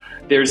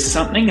there's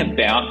something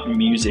about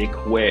music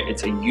where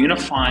it's a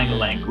unifying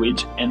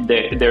language, and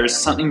there is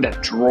something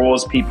that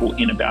draws people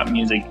in about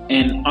music.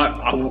 And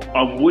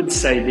I would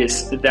say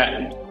this,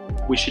 that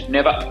we should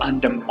never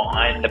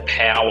undermine the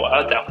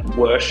power that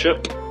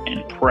worship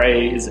and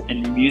praise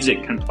and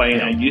music can play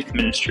in our youth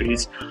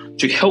ministries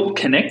to help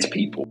connect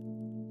people.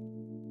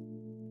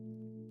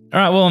 All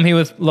right, well, I'm here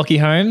with Lachie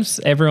Holmes,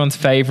 everyone's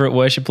favourite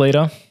worship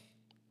leader.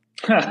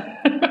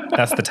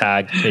 That's the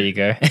tag. There you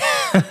go.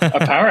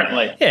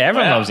 Apparently. Yeah,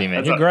 everyone loves you,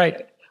 man. You're great.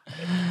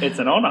 It's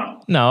an honour.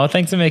 No,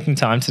 thanks for making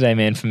time today,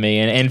 man, for me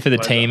and for the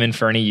team and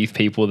for any youth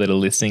people that are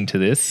listening to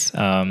this.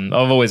 I've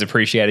always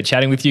appreciated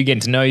chatting with you,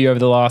 getting to know you over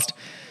the last,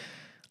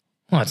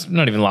 well, it's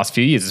not even the last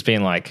few years. It's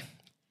been like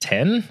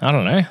 10, I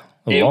don't know.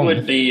 It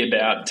would be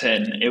about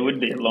 10. It would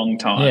be a long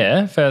time.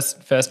 Yeah,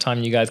 first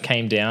time you guys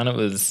came down, it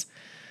was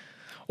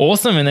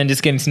awesome. And then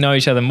just getting to know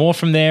each other more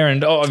from there.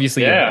 And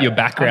obviously your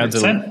background's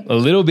a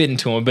little bit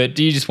into it, but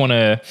do you just want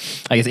to,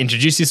 I guess,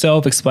 introduce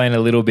yourself, explain a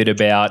little bit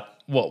about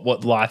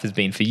what life has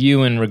been for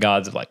you in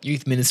regards of like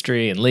youth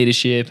ministry and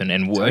leadership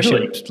and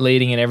worship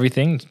leading and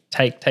everything?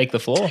 Take the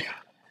floor.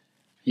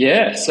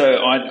 Yeah, so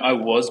I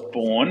was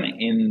born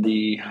in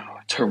the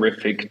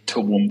terrific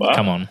Toowoomba.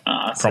 Come on,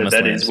 so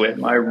that is where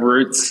my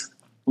roots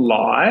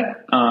lie.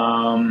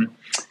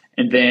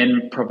 And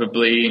then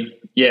probably,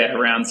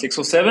 around 6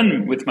 or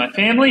 7 with my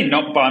family,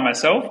 not by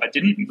myself. I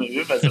didn't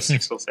move as a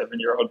 6 or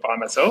 7-year-old by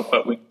myself,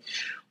 but we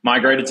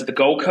migrated to the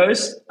Gold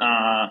Coast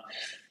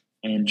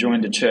and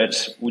joined a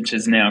church which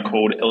is now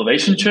called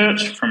Elevation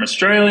Church from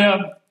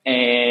Australia.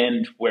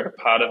 And we're a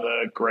part of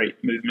a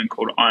great movement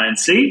called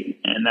INC,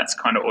 and that's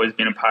kind of always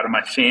been a part of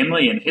my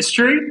family and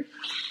history.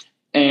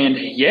 And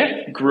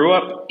grew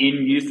up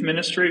in youth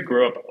ministry,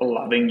 grew up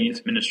loving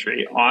youth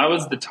ministry. I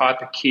was the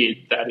type of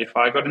kid that if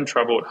I got in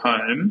trouble at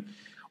home,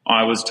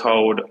 I was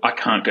told I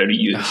can't go to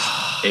youth.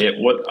 It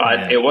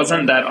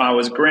wasn't that I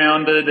was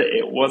grounded.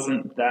 It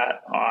wasn't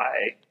that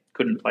I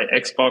couldn't play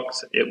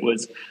Xbox. It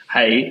was,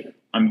 hey,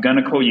 I'm going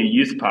to call your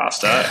youth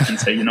pastor and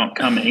say you're not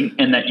coming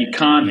and that you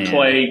can't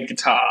play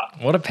guitar.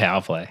 What a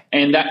power play.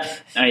 And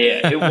that,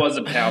 it was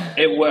a power.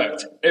 It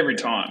worked every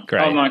time.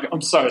 Great. I'm like,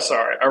 I'm so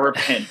sorry. I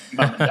repent,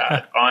 Mum and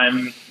Dad.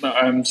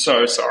 I'm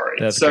so sorry.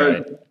 That's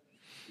great.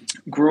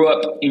 Grew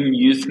up in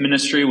youth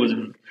ministry.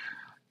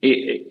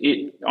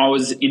 I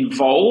was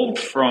involved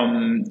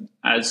from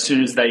as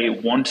soon as they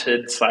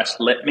wanted /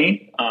 let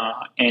me,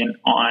 and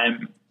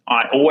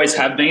I always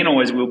have been,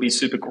 always will be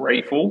super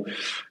grateful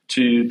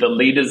to the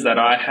leaders that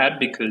I had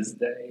because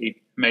they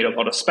made a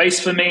lot of space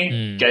for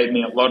me, gave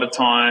me a lot of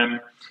time,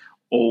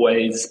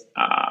 always,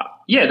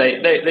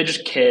 they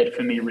just cared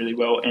for me really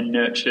well and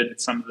nurtured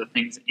some of the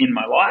things in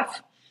my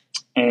life.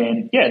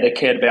 And, they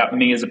cared about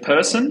me as a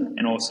person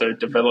and also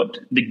developed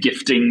the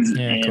giftings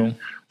and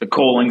the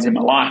callings in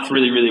my life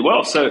really, really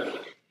well. So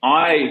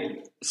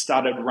I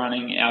started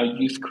running our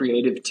youth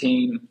creative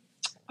team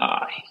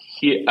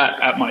here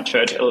at my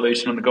church,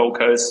 Elevation on the Gold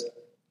Coast.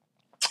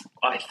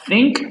 I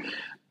think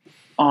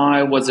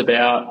I was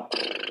about,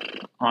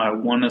 I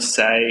want to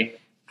say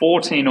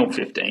 14 or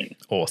 15.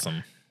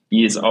 Awesome.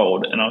 Years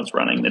old, and I was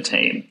running the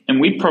team. And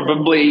we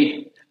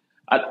probably,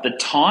 at the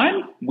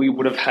time, we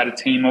would have had a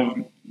team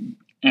of,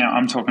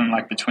 I'm talking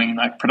like between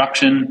like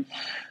production,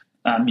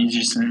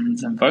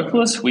 musicians and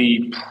vocalists.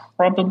 We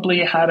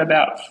probably had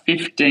about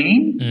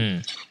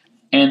 15.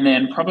 And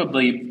then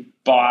probably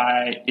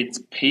by its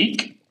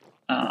peak,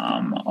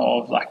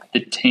 of like the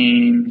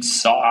team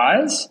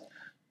size,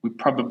 we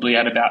probably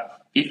had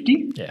about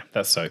 50. Yeah,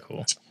 that's so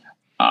cool.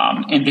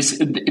 And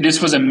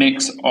this was a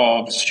mix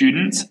of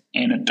students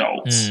and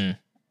adults.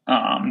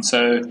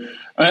 So,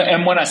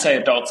 and when I say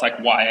adults, like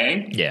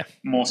YA,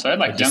 more so,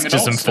 like young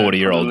adults. Just some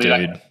 40-year-old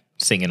dude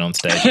singing on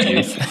stage.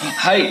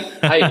 hey,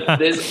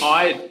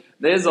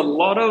 there's a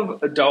lot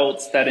of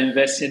adults that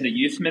invest in the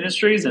youth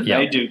ministries, and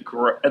they do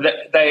great.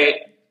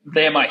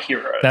 They're my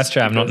heroes. That's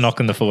true. I'm not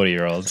knocking the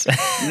 40-year-olds.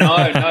 No,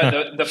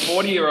 the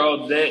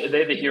 40-year-old,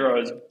 they're the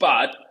heroes.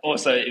 But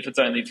also, if it's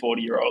only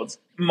 40-year-olds,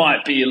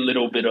 might be a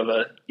little bit of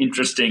an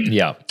interesting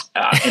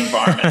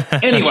environment.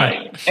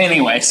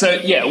 Anyway, so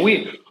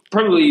we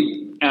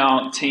probably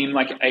our team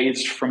like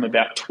aged from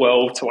about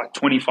 12 to like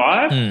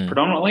 25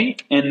 predominantly,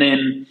 and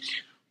then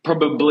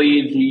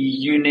probably the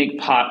unique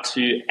part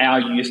to our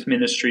youth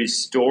ministry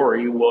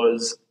story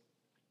was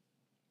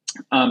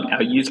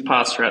our youth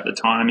pastor at the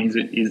time.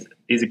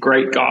 He's a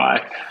great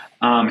guy.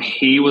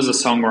 He was a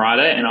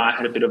songwriter, and I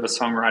had a bit of a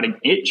songwriting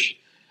itch.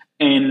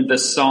 And the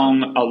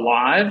song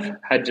 "Alive"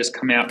 had just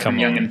come out from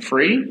Young and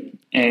Free,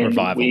 and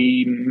Revival.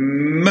 We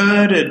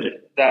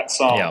murdered that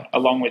song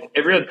along with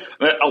every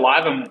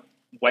 "Alive" and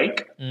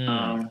 "Wake."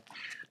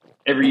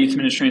 Every youth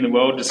ministry in the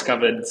world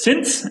discovered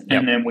since,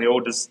 and then we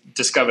all just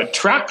discovered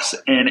tracks,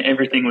 and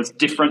everything was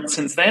different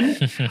since then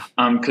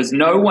because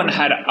no one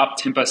had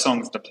up-tempo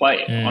songs to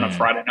play on a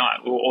Friday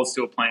night. We were all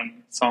still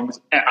playing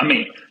songs. I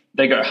mean,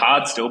 they go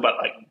hard still, but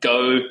like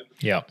Go,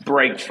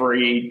 Break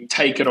Free,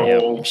 Take It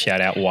All.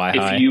 Shout out Why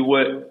High. If you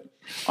were,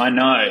 I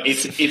know.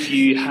 If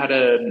you had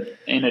an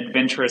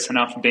adventurous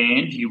enough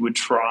band, you would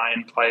try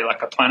and play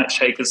like a Planet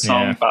Shakers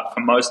song, but for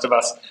most of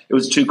us, it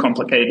was too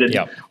complicated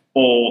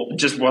or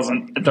just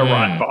wasn't the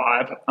right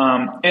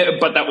vibe.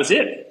 But that was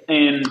it.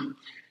 And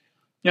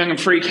Young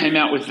and Free came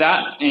out with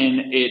that,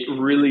 and it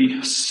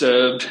really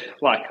served,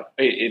 like,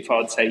 if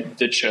I'd say,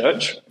 the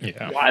church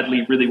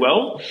widely really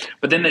well.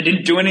 But then they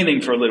didn't do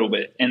anything for a little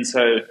bit. And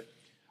so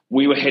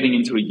we were heading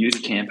into a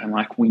youth camp, and,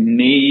 like, we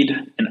need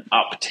an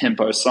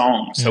up-tempo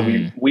song. So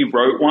we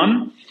wrote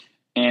one,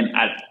 and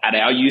at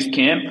our youth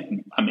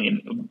camp, I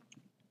mean,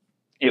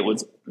 it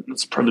was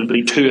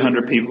probably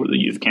 200 people at the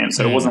youth camp.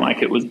 So it wasn't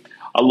like it was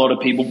a lot of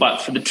people. But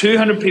for the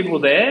 200 people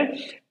there,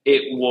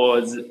 it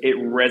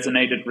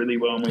resonated really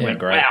well, and we went,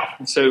 great. Wow.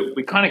 So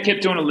we kind of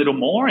kept doing a little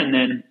more, and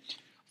then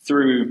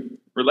through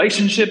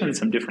relationship and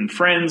some different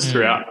friends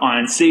throughout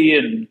INC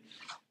and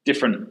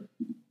different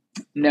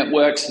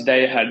networks,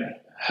 they had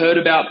heard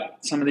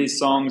about some of these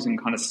songs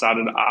and kind of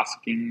started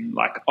asking,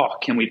 like, oh,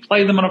 can we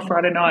play them on a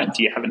Friday night?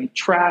 Do you have any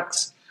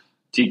tracks?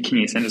 Can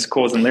you send us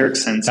chords and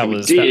lyrics? And so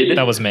we did.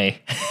 That was me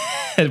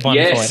at one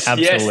point.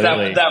 Absolutely.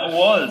 Yes, that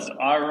was.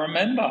 I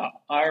remember.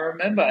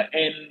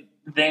 And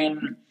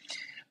then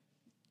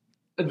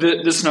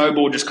the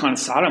snowball just kind of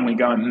started, and we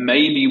go,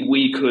 maybe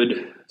we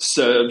could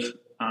serve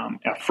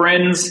our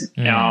friends,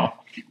 our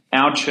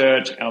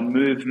church, our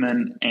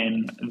movement,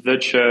 and the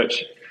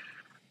church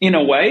in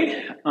a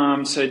way.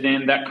 So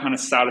then that kind of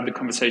started the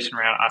conversation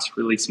around us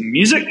releasing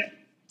music,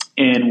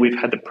 and we've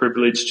had the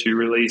privilege to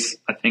release,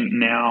 I think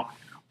now,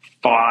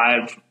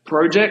 5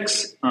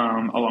 projects,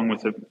 along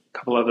with a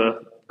couple other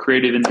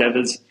creative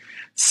endeavors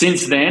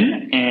since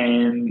then,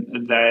 and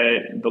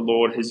the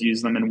Lord has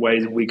used them in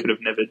ways we could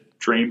have never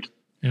dreamed,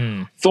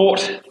 thought,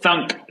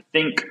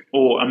 think,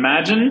 or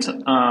imagined,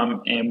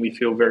 and we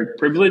feel very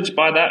privileged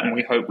by that, and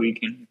we hope we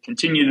can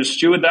continue to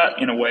steward that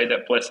in a way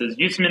that blesses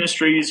youth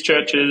ministries,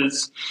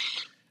 churches,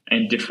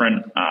 and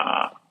different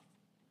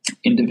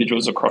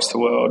individuals across the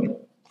world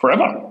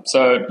forever.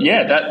 So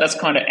that's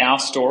kind of our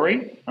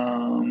story,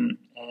 and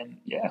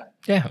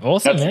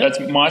awesome. That's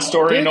my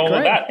story and all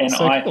of that, and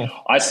so cool.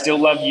 I still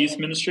love youth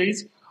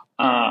ministries.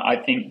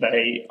 I think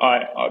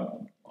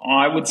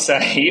I would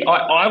say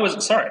I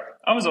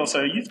was also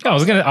a youth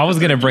pastor. I was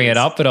gonna bring it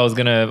up, but I was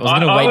gonna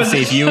wait to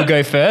see if you would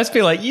go first.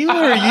 Be like, you were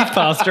a youth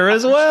pastor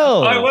as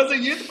well. I was a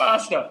youth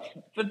pastor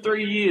for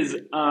 3 years.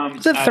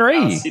 Was it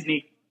 3?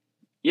 Sydney.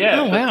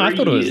 Yeah. Oh wow! I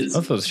thought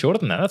it was shorter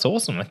than that. That's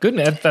awesome.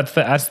 Goodness,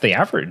 that's the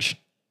average.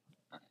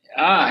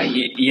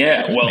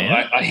 Yeah. Good, well,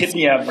 man. I hit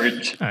the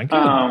average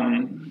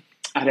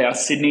at our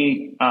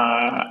Sydney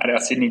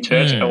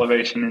church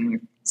Elevation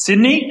in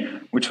Sydney,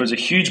 which was a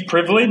huge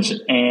privilege.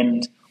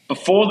 And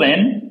before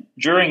then,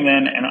 during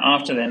then, and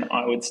after then,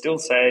 I would still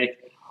say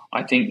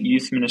I think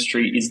youth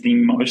ministry is the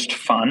most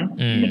fun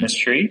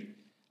ministry,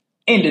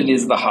 and it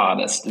is the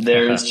hardest.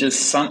 There is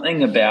just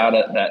something about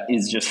it that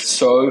is just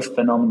so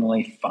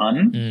phenomenally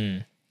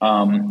fun,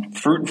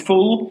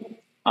 fruitful,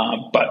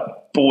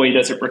 but boy,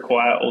 does it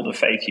require all the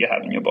faith you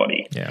have in your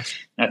body. Yeah.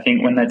 I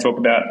think when they talk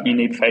about you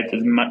need faith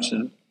as much as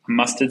a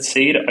mustard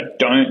seed, I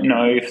don't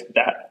know if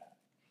that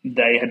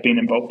they had been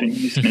involved in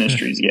youth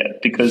ministries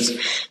yet, because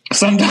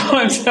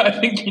sometimes I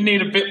think you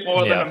need a bit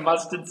more than a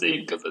mustard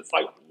seed, because it's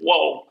like,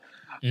 whoa.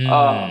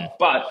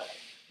 But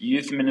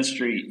youth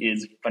ministry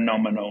is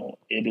phenomenal.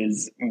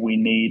 We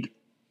need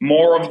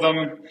more of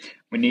them.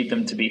 We need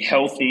them to be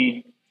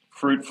healthy,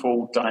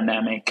 fruitful,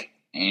 dynamic,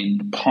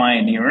 and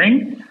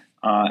pioneering.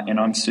 And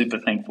I'm super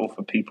thankful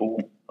for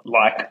people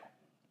like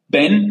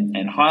Ben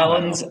and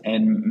Highlands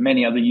and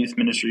many other youth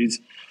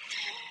ministries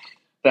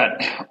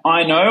that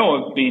I know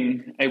or have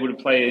been able to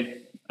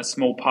play a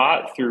small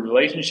part through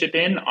relationship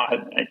in.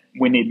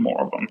 We need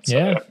more of them.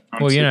 So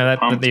well,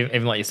 that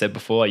even like you said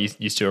before, I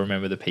used to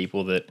remember the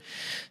people that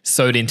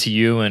sowed into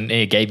you and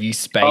gave you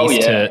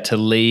space to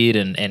lead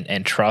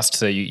and trust,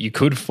 so you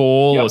could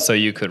fall or so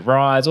you could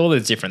rise. All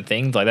those different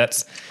things, like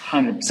that's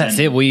 100%. That's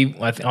it.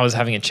 I was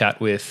having a chat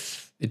with.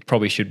 It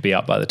probably should be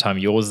up by the time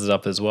yours is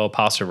up as well,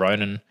 Pastor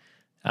Ronan.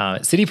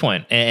 At City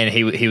Point, and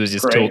he was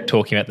just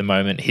talking about the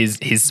moment.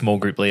 His small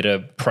group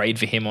leader prayed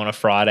for him on a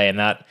Friday, and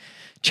that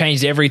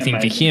changed everything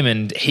for him.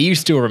 And he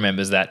still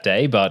remembers that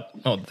day, but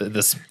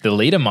the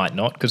leader might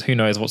not, because who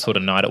knows what sort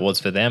of night it was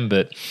for them.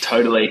 But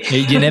totally,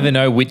 you never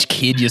know which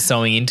kid you're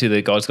sowing into.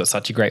 That God's got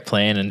such a great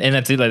plan, and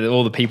that's it. Like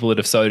all the people that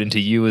have sowed into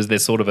you, is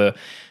there's sort of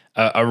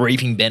a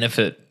reaping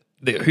benefit.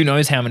 Who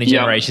knows how many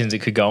generations it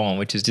could go on,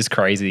 which is just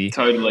crazy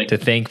to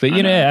think. But,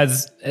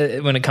 as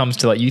when it comes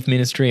to like youth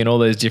ministry and all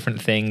those different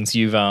things,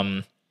 you've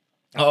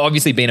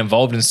obviously been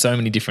involved in so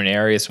many different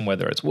areas, from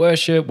whether it's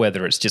worship,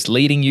 whether it's just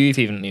leading youth,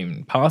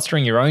 even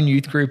pastoring your own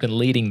youth group and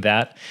leading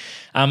that.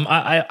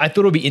 I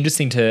thought it would be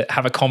interesting to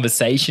have a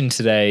conversation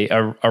today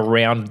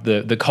around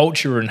the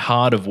culture and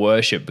heart of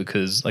worship,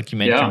 because like you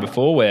mentioned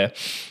before, we're,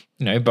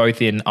 both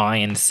in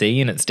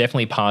INC, and it's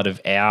definitely part of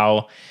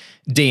our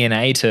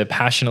DNA to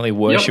passionately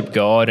worship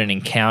God and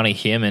encounter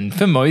Him. And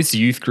for most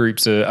youth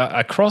groups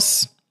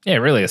across,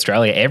 really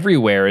Australia,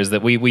 everywhere, is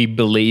that we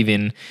believe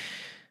in,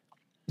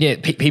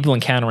 people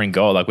encountering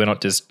God. Like we're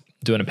not just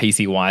doing a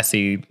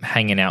PCYC,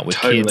 hanging out with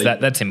kids.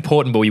 That's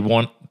important, but we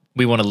want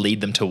to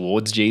lead them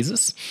towards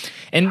Jesus.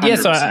 And 100%.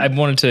 Yes, I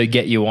wanted to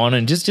get you on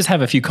and just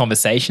have a few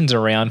conversations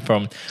around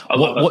from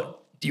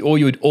all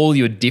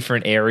your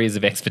different areas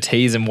of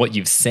expertise and what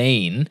you've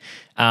seen.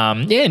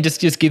 And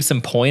just give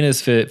some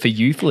pointers for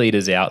youth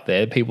leaders out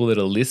there, people that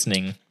are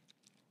listening,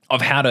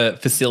 of how to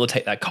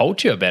facilitate that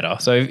culture better.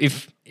 So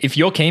if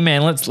you're keen,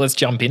 man, let's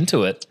jump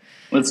into it.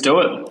 Let's do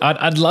it.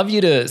 I'd love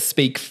you to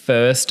speak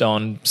first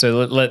on.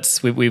 So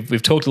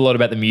we've talked a lot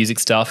about the music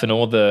stuff, and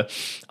all the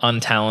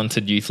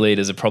untalented youth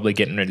leaders are probably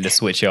getting ready to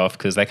switch off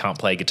because they can't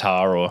play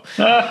guitar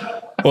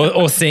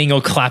or sing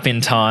or clap in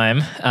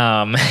time.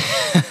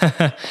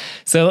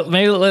 So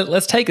maybe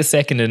let's take a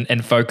second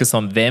and focus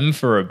on them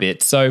for a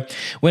bit. So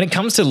when it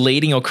comes to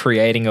leading or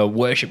creating a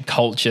worship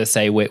culture,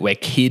 say where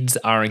kids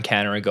are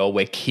encountering God,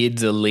 where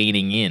kids are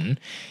leaning in,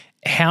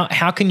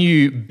 how can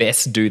you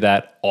best do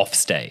that off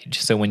stage?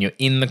 So when you're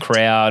in the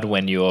crowd,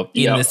 when you're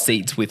in the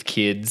seats with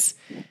kids,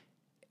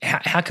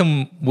 how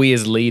can we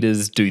as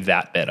leaders do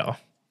that better?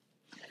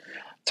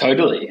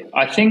 Totally.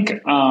 I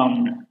think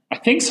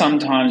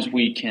sometimes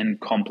we can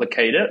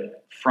complicate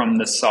it from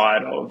the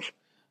side of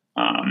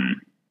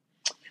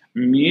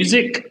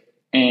music,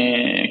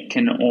 and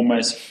can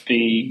almost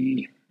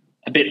be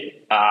a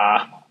bit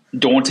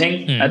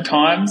daunting at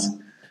times.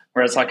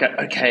 Where it's like,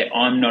 okay,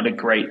 I'm not a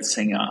great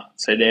singer,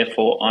 so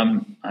therefore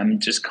I'm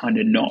just kind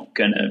of not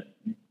going to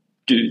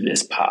do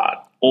this part.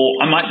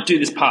 Or I might do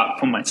this part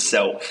for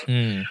myself,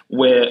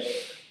 where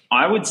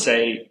I would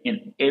say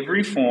in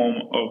every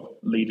form of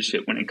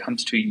leadership when it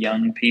comes to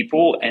young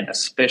people and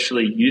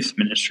especially youth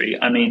ministry,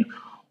 I mean,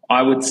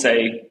 I would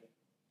say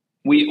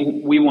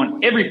we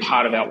want every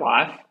part of our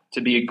life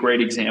to be a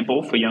great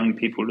example for young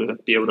people to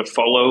be able to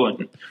follow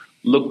and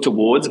look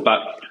towards,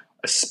 but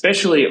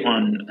especially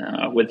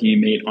on whether you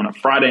meet on a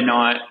Friday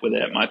night, whether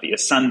it might be a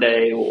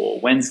Sunday or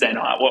Wednesday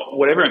night,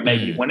 whatever it may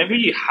be, whenever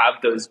you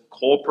have those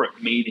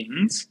corporate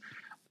meetings,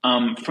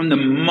 from the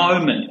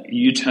moment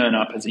you turn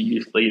up as a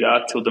youth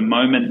leader till the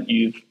moment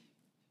you've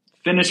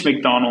finished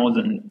McDonald's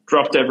and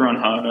dropped everyone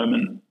home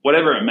and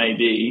whatever it may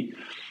be,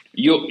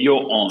 you're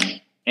on,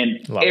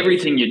 and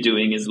everything you're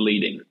doing is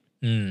leading.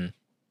 And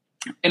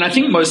I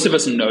think most of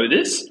us know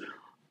this,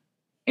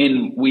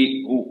 and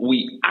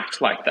we act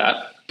like that.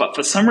 But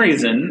for some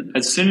reason,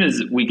 as soon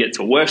as we get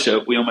to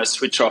worship, we almost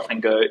switch off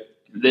and go,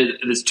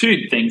 there's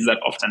two things that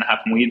often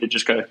happen. We either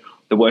just go,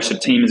 the worship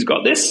team has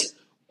got this,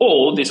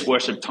 or this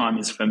worship time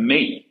is for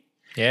me.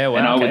 Yeah, well,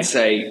 and I would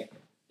say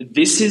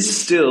this is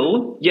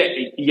still,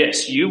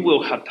 yes, you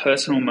will have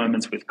personal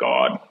moments with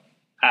God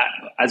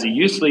as a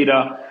youth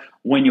leader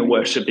when you're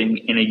worshiping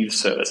in a youth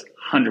service,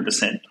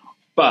 100%.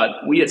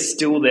 But we are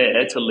still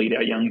there to lead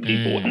our young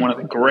people. And one of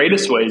the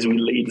greatest ways we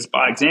lead is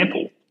by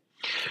example.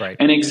 Right.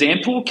 An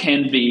example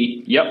can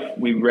be,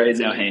 we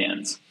raise our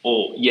hands,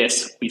 or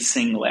yes, we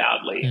sing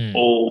loudly,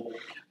 or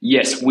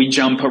yes, we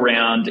jump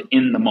around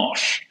in the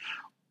mosh.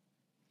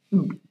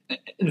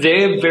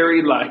 They're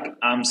very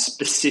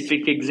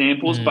specific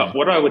examples, but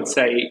what I would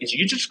say is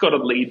you just got to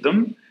lead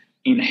them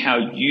in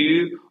how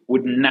you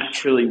would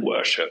naturally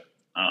worship.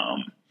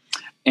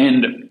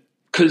 And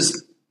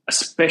because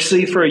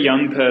especially for a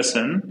young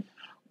person,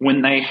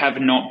 when they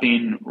have not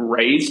been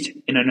raised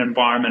in an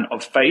environment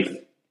of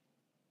faith,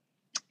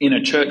 in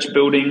a church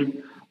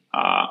building,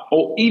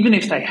 or even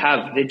if they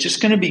have, they're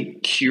just going to be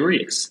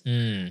curious.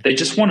 They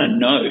just want to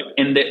know.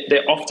 And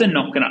they're often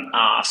not going to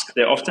ask.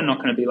 They're often not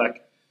going to be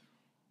like,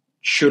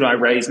 should I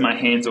raise my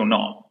hands or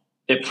not?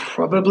 They're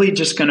probably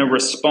just going to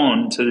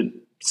respond to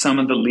some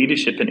of the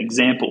leadership and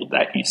example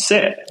that you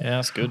set. Yeah,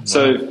 that's good.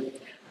 So,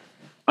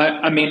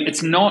 I mean,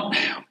 it's not,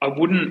 I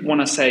wouldn't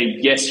want to say,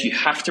 yes, you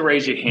have to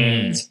raise your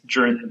hands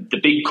during the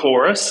big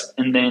chorus,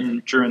 and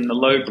then during the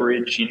low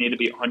bridge, you need to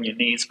be on your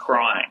knees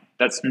crying.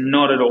 That's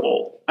not at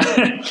all.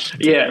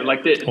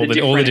 Like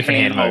the different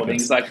hand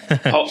holdings, like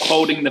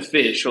holding the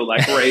fish or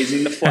like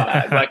raising the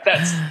flag. Like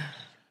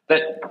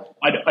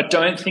I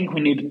don't think we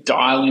need to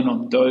dial in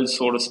on those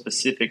sort of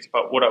specifics,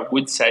 but what I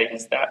would say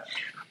is that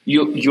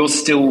you're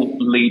still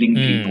leading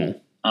people.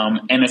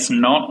 And it's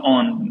not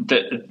on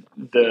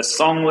the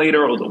song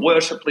leader or the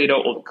worship leader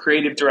or the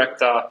creative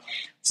director.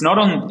 It's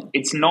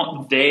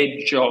not their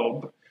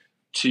job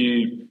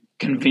to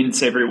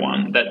convince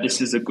everyone that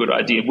this is a good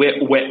idea.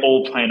 We're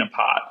all playing a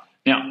part.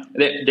 Now,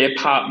 their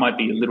part might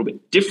be a little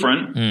bit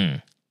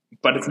different,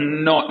 but it's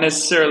not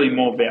necessarily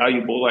more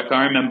valuable. Like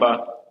I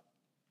remember,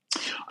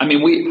 I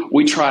mean,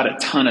 we tried a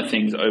ton of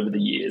things over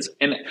the years,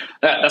 and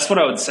that's what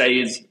I would say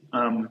is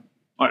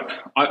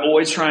I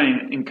always try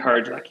and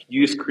encourage like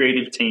youth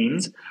creative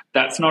teams.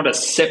 That's not a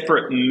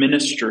separate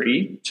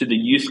ministry to the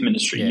youth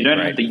ministry. You don't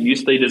have the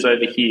youth leaders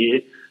over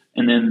here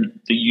and then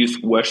the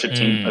youth worship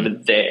team over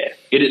there.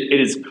 It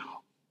is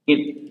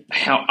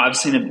how I've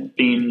seen it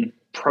being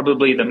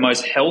probably the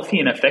most healthy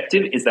and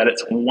effective is that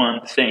it's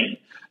one thing.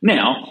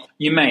 Now,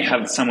 you may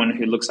have someone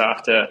who looks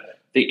after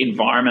the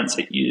environments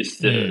at youth,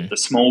 the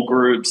small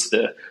groups,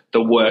 the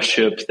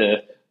worship,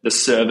 the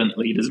servant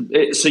leaders.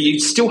 So you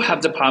still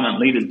have department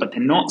leaders, but they're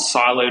not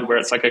siloed where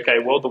it's like, okay,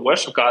 well, the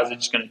worship guys are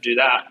just going to do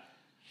that,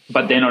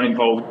 but they're not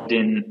involved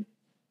in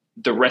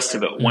the rest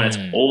of it when it's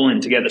all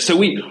in together.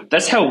 So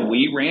that's how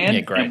we ran.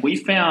 And we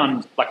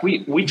found, like,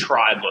 we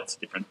tried lots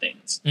of different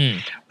things,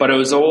 but it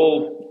was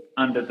all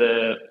under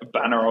the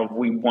banner of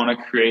we want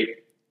to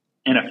create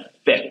an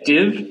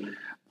effective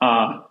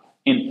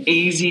and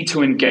easy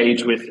to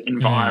engage with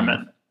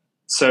environment.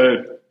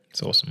 So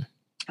it's awesome.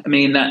 I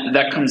mean,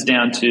 that comes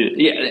down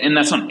to, and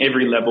that's on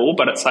every level,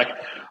 but it's like,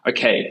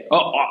 okay,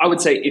 I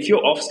would say if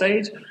you're off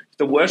stage, if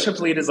the worship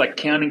leader's like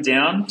counting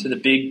down to the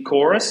big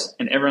chorus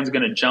and everyone's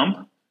going to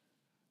jump,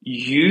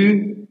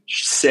 you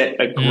set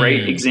a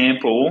great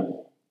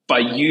example by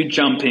you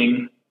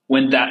jumping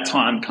when that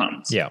time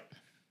comes. Yeah.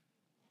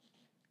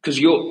 Because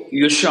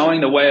you're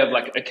showing the way of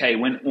like, okay,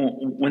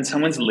 when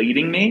someone's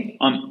leading me,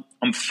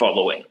 I'm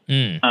following.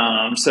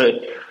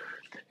 So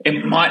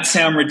it might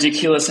sound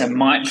ridiculous and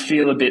might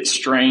feel a bit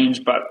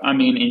strange, but I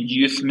mean, in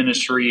youth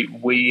ministry,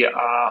 we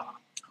are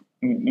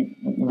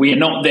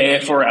not there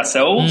for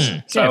ourselves.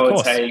 So I would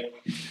say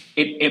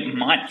it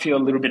might feel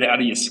a little bit out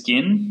of your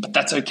skin, but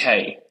that's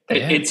okay.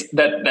 It's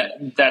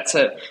that's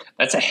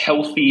a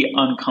healthy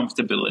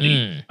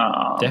uncomfortability.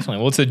 Definitely.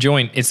 Well, it's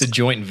a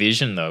joint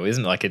vision though,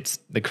 isn't it? Like, it's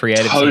the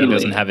creative team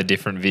doesn't have a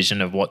different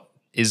vision of what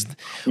is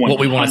 100%. What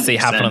we want to see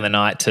happen on the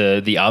night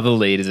to the other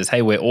leaders is,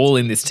 hey, we're all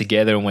in this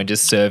together and we're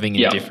just serving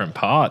in different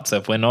parts. So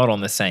if we're not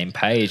on the same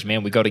page,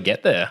 man, we got to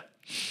get there.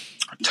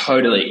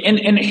 Totally.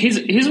 And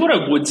here's what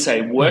I would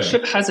say.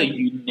 Worship has a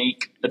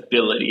unique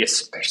ability,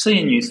 especially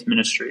in youth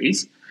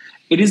ministries.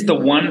 It is the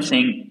one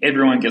thing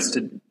everyone gets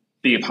to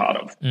be a part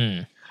of.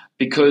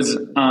 Because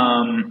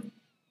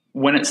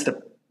when it's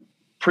the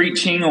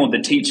preaching or the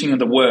teaching of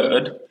the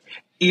word,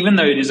 even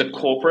though it is a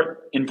corporate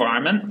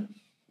environment,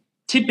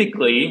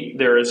 typically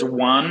there is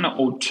one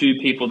or two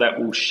people that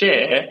will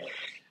share,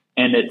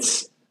 and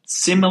it's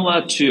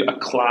similar to a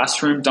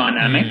classroom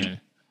dynamic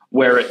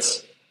where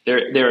it's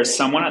there is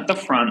someone at the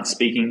front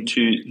speaking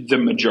to the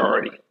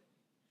majority.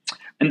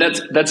 And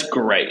that's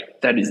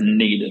great. That is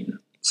needed.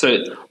 So,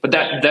 but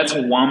that's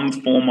one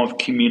form of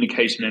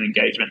communication and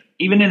engagement.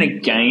 Even in a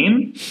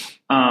game,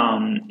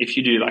 if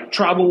you do like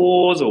tribal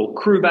wars or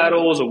crew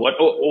battles or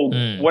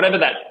whatever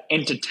that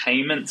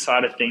entertainment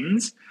side of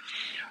things,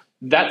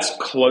 that's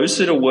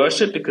closer to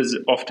worship because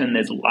often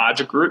there's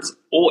larger groups,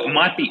 or it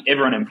might be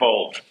everyone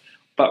involved,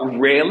 but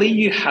rarely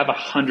you have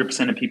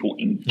 100% of people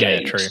engaged. Yeah,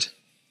 true.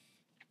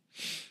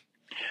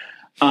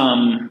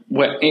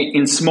 Where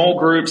in small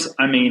groups,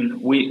 I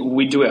mean,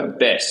 we do our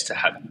best to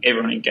have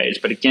everyone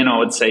engaged. But again, I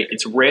would say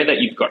it's rare that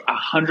you've got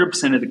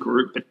 100% of the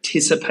group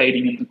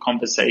participating in the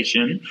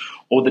conversation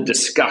or the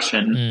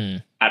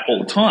discussion at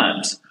all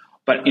times.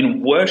 But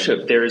in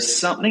worship, there is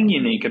something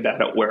unique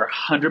about it where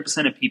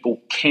 100% of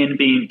people can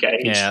be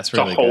engaged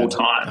the whole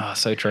time. Oh,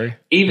 so true.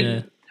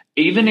 Even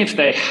if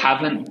they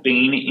haven't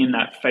been in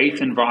that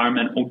faith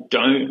environment or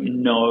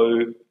don't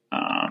know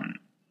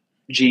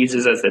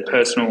Jesus as their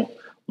personal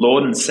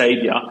Lord and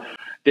Savior,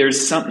 there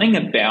is something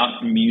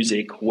about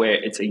music where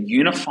it's a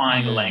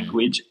unifying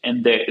language,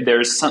 and there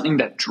is something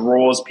that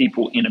draws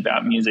people in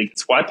about music.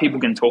 It's why people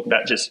can talk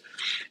about just,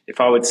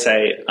 if I would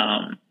say,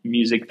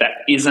 music that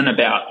isn't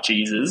about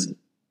Jesus,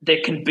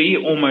 there can be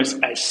almost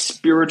a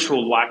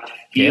spiritual-like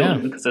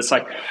feeling because it's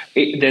like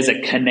there's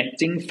a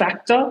connecting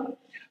factor.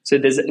 So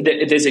there's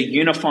a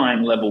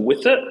unifying level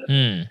with it.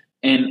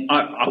 And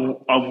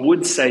I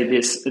would say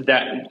this,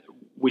 that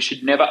we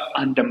should never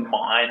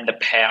undermine the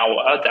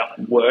power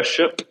that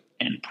worship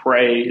and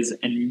praise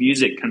and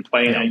music can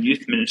play in our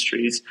youth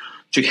ministries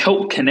to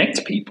help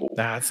connect people.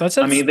 That's such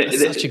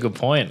a good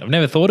point. I've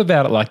never thought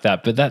about it like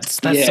that, but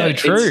that's so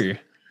true.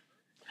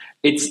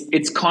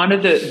 It's kind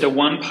of the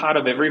one part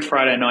of every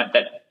Friday night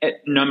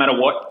that no matter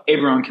what,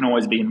 everyone can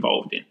always be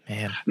involved in.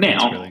 Man, now,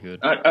 that's really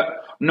good.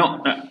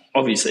 Not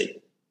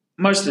obviously,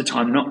 most of the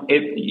time,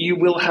 you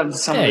will have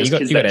some of those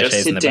kids that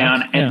just sit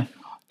down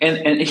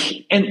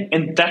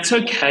and that's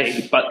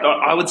okay. But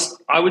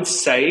I would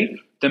say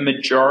the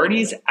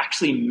majority is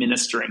actually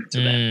ministering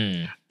to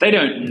them. They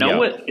don't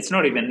know it. It's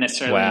not even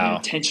necessarily an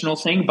intentional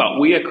thing, but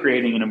we are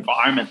creating an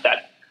environment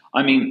that,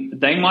 I mean,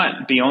 they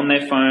might be on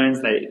their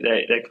phones.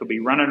 They could be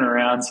running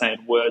around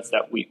saying words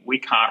that we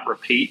can't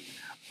repeat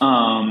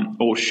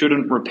or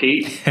shouldn't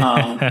repeat.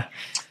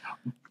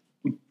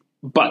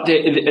 But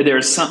there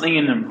is something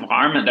in the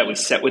environment that we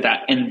set with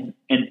that. And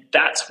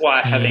that's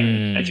why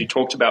having, as you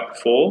talked about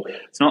before,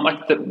 it's not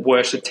like the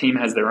worship team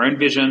has their own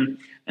vision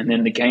and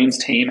then the games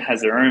team has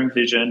their own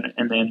vision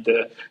and then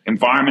the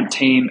environment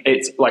team.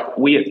 It's like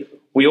we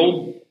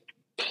all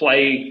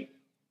play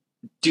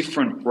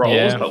different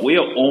roles, but we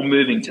are all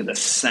moving to the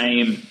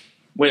same.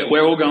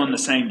 We're all going the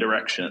same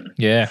direction.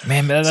 Yeah,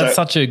 man, that's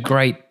such a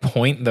great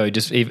point, though.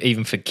 Just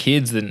even for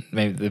kids, and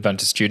maybe a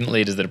bunch of student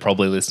leaders that are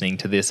probably listening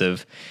to this,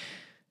 of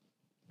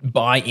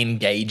by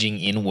engaging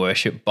in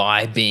worship,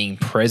 by being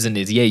present,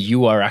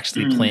 you are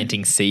actually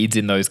planting seeds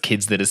in those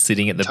kids that are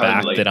sitting at the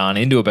back that aren't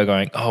into it, by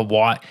going, oh,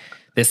 why?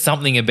 there's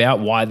something about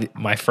why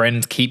my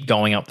friends keep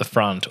going up the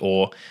front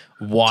or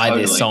why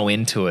they're so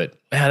into it.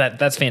 Wow,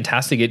 that's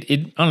fantastic. I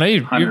don't know,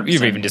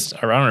 you've even just,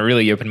 I don't know,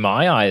 really opened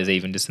my eyes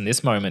even just in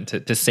this moment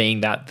to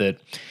seeing that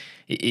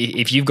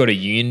if you've got a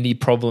unity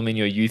problem in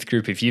your youth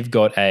group, if you've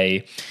got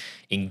a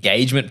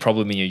engagement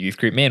problem in your youth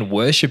group, man,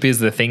 worship is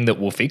the thing that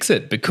will fix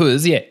it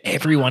because,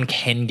 everyone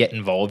can get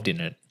involved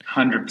in it.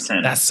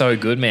 100%. That's so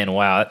good, man.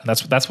 Wow.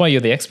 That's why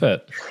you're the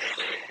expert.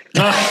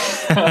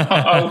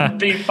 I would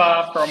be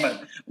far from it.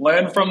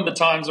 Learn from the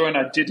times when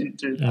I didn't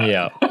do that.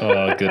 Yeah.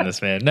 Oh,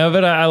 goodness, man. No,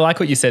 but I like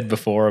what you said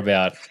before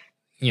about,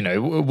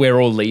 we're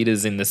all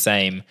leaders in the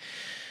same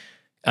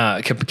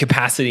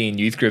capacity in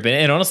youth group.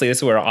 And honestly, this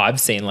is where I've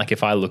seen, like,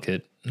 if I look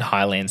at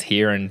Highlands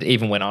here and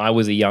even when I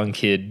was a young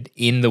kid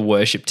in the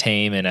worship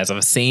team and as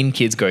I've seen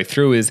kids go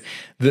through is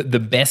the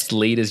best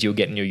leaders you'll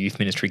get in your youth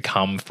ministry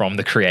come from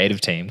the creative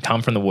team,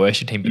 come from the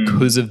worship team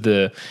because of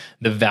the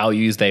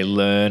values they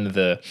learn,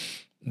 the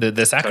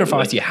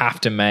sacrifice you have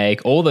to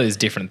make, all those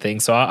different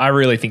things. So I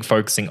really think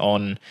focusing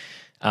on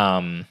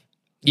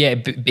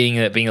being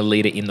a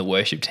leader in the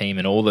worship team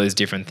and all those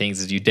different things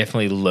is you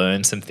definitely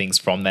learn some things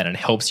from that and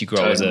helps you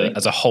grow as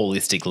a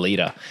holistic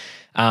leader.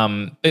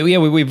 But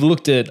we've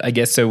looked at, I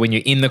guess, so when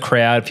you're in the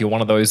crowd, if you're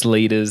one of those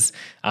leaders,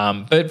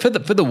 but for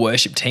the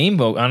worship team,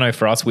 well, I know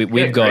for us,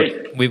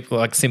 we've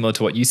like similar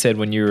to what you said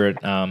when you were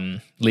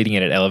at, leading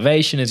it at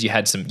Elevation, is you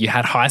had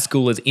high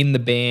schoolers in the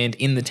band,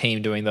 in the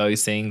team doing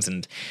those things.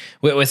 And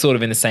we're sort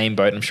of in the same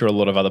boat. I'm sure a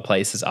lot of other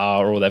places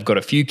are, or they've got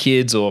a few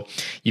kids, or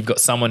you've got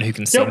someone who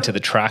can sing to the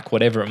track,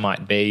 whatever it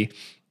might be.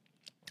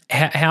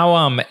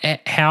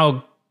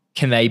 How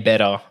can they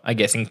better, I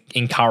guess,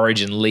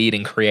 encourage and lead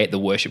and create the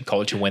worship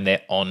culture when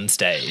they're on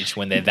stage,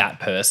 when they're that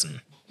person?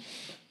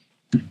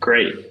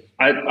 Great.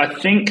 I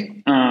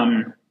think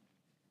I'll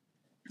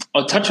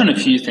touch on a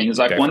few things.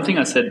 Like one thing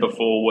I said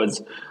before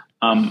was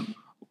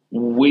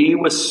we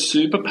were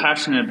super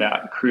passionate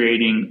about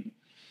creating,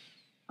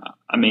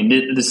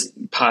 this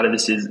part of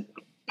this is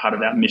part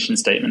of our mission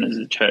statement as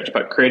a church,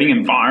 but creating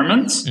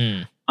environments.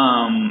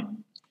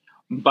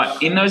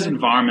 But in those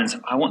environments,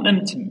 I want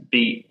them to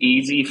be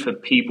easy for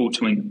people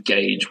to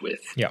engage with.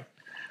 Yeah.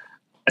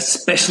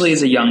 Especially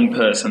as a young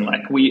person,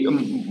 like we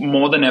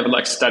more than ever,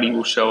 like study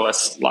will show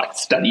us, like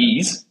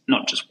studies,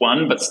 not just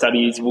one, but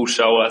studies will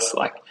show us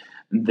like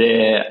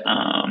their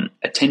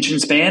attention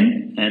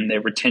span and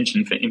their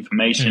retention for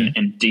information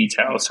and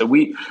detail. So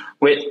we're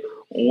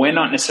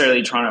not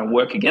necessarily trying to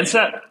work against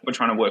that. We're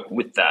trying to work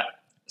with that.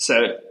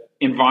 So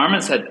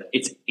environments that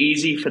it's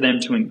easy for them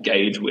to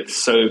engage with.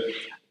 So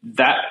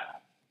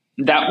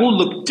that will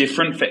look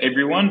different for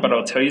everyone, but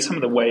I'll tell you some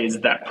of the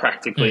ways that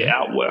practically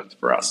outworked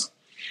for us.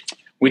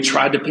 We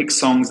tried to pick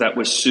songs that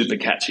were super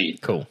catchy.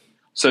 Cool.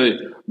 So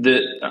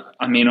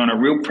on a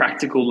real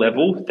practical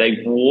level,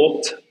 they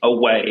walked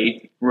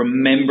away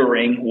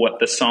remembering what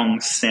the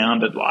song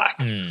sounded like.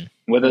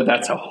 Whether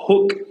that's a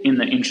hook in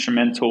the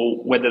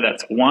instrumental, whether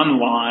that's one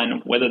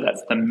line, whether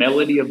that's the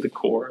melody of the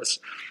chorus.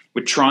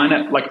 We're trying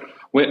to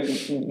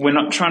we're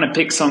not trying to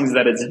pick songs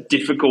that it's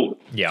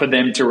difficult for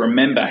them to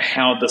remember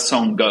how the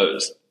song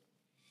goes.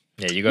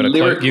 Yeah, you got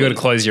to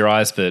close your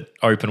eyes, but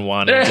open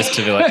one, and just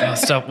to be like,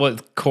 stop.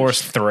 What,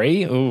 chorus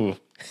 3? Ooh.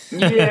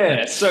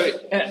 Yeah. So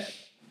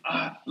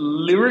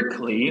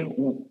lyrically,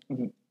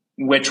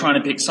 we're trying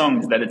to pick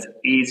songs that it's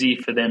easy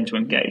for them to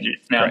engage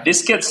with. Now,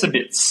 this gets a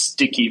bit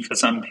sticky for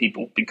some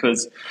people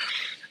because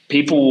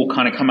people will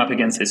kind of come up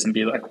against this and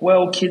be like,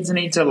 well, kids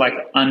need to like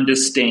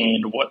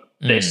understand what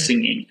they're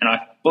singing. And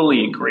I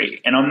fully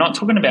agree. And I'm not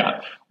talking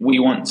about we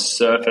want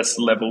surface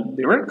level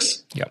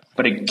lyrics,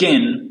 but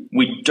again,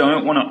 we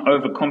don't want to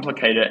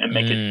overcomplicate it and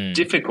make it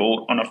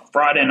difficult on a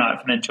Friday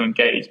night for them to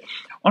engage.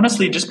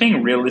 Honestly, just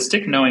being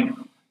realistic,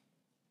 knowing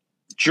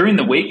during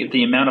the week,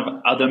 the amount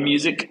of other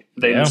music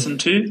they listen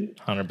to,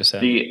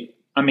 100%.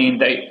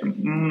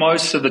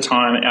 Most of the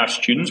time our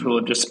students will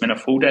have just spent a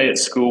full day at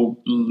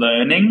school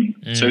learning,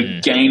 so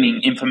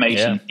gaining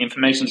information.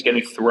 Information's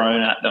getting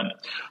thrown at them.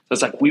 So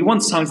it's like we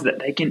want songs that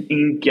they can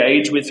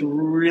engage with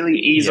really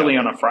easily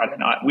on a Friday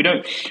night. We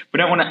don't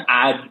want to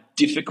add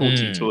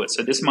difficulty to it.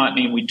 So this might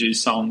mean we do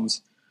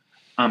songs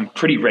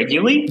pretty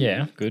regularly.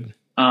 Yeah, good.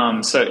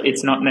 So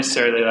it's not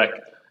necessarily like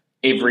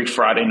every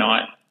Friday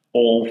night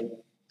all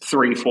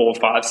 3, 4,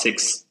 5,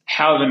 6,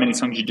 however many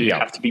songs you do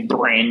have to be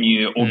brand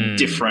new or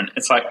different.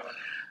 It's like,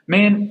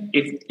 man,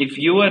 if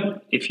you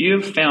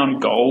have found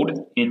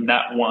gold in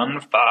that one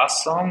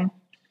fast song,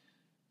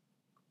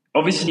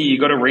 obviously you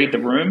got to read the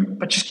room,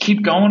 but just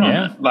keep going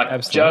on it. Like,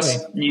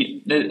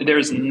 absolutely. There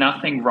is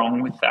nothing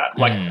wrong with that.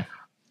 Like,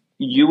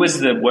 you as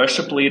the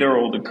worship leader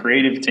or the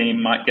creative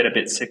team might get a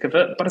bit sick of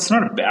it, but it's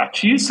not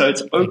about you, so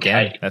it's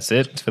okay. Again, that's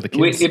it. It's for the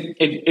kids.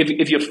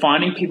 If you're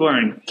finding people are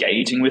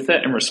engaging with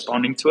it and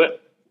responding to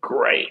it,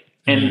 great.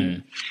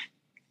 And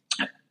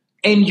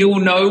you'll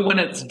know when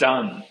it's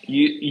done.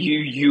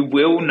 You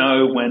will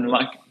know when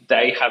like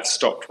they have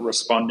stopped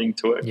responding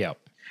to it. Yeah.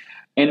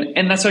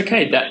 And that's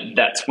okay.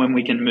 That's when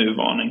we can move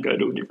on and go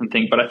to a different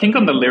thing. But I think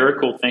on the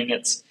lyrical thing,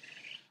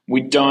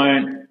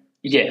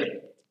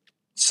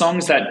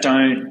 songs that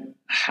don't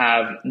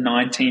have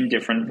 19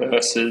 different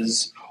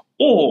verses,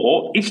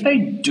 or if they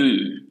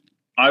do,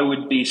 I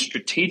would be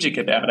strategic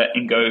about it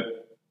and go,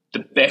 the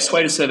best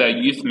way to serve our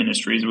youth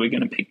ministry is we're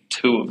going to pick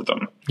 2 of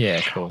them.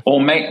 Yeah, cool.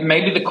 Or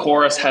maybe the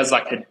chorus has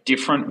like a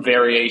different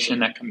variation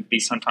that can be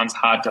sometimes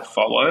hard to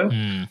follow.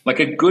 Like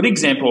a good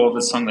example of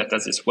a song that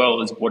does this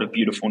well is What a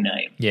Beautiful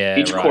Name. Yeah,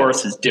 each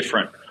chorus is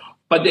different,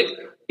 but it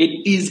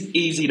is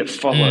easy to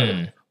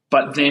follow.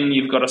 But then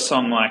you've got a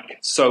song like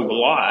So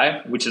Will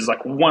I, which is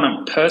like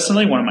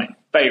personally one of my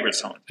favorite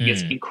songs.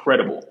 It's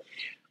incredible.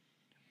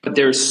 But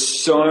there's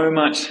so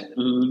much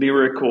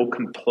lyrical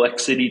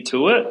complexity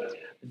to it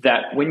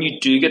that when you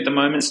do get the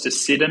moments to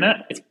sit in it,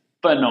 it's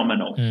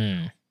phenomenal.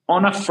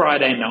 On a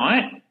Friday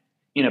night,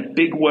 in a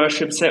big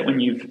worship set,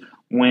 it's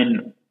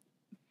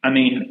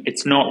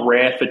not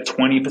rare for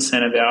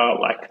 20% of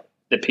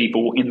the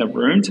people in the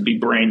room to be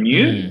brand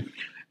new.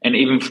 And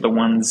even for the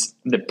ones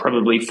that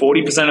probably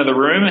 40% of the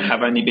room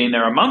have only been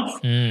there a month.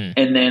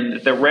 And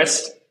then the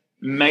rest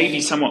may be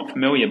somewhat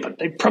familiar, but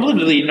they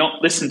probably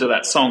not listened to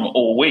that song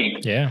all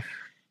week. Yeah.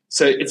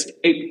 So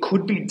it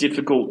could be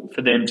difficult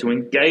for them to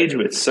engage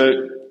with.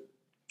 So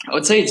I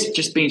would say it's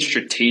just being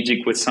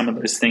strategic with some of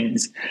those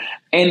things.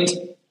 And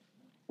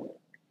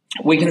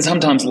we can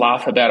sometimes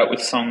laugh about it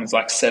with songs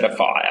like Set a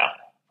Fire,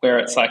 where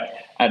it's like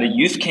at a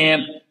youth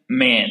camp,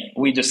 man,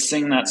 we just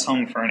sing that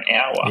song for an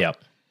hour. Yep.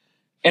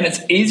 And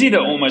it's easy to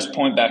almost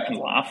point back and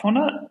laugh on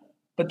it,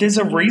 but there's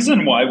a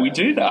reason why we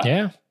do that.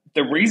 Yeah.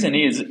 The reason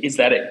is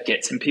that it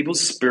gets in people's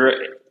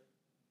spirit,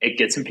 it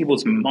gets in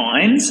people's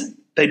minds.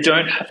 They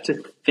don't have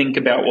to think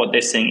about what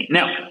they're singing.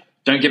 Now,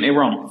 don't get me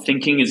wrong,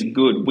 thinking is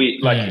good.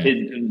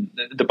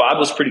 The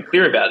Bible's pretty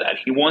clear about that.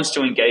 He wants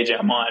to engage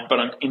our mind,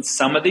 but in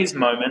some of these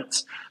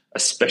moments,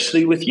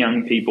 especially with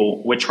young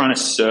people, we're trying to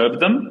serve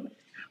them.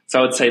 So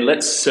I would say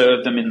let's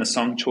serve them in the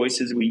song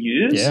choices we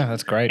use. Yeah,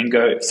 that's great. And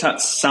go,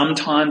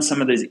 sometimes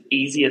some of those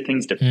easier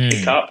things to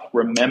pick up,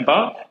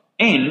 remember,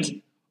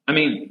 and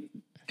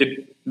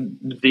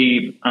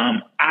the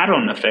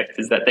add-on effect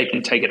is that they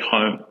can take it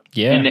home.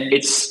 Yeah. And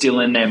it's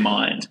still in their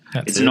mind.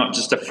 It's not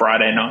just a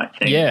Friday night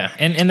thing. Yeah.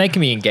 And they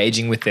can be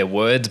engaging with their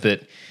words,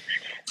 but,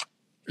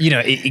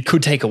 it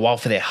could take a while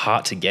for their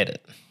heart to get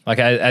it. Like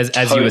as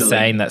totally. You were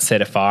saying that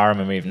Set a Fire, I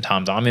remember even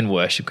times I'm in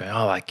worship going,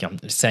 I'm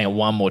just saying it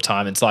one more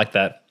time. It's like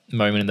that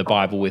moment in the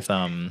Bible with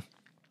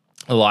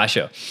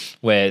Elisha,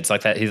 where it's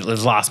like that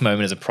his last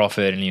moment as a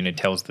prophet, and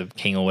tells the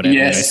king or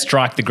whatever,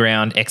 strike the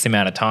ground X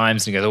amount of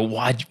times, and he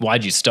goes,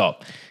 why'd you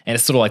stop? And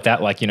it's sort of like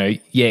that,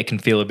 it can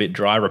feel a bit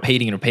dry,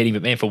 repeating,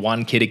 but man, for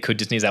one kid, it could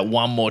just need that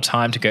one more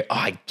time to go,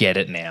 I get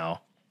it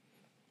now.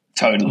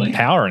 Totally.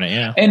 Power in it,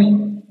 yeah.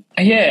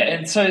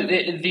 And so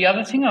the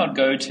other thing I would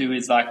go to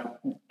is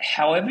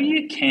however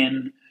you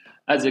can,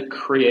 as a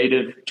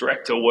creative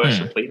director,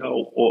 worship leader,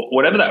 or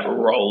whatever that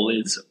role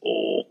is,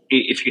 or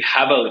if you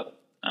have a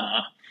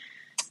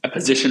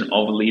position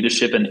of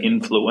leadership and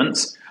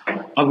influence,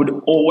 I would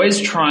always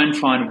try and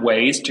find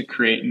ways to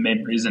create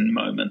memories and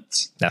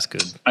moments. That's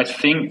good. I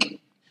think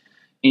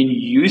in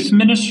youth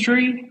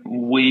ministry,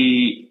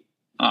 we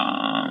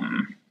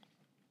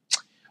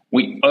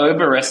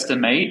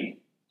overestimate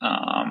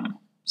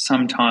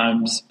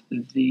sometimes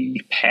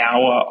the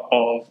power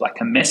of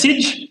a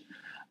message,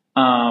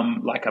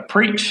 like a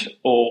preach,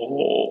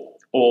 or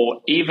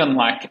even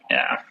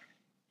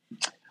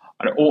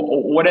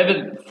or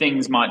whatever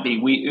things might be,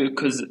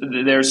 because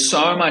there's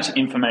so much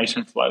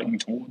information flowing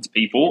towards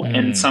people,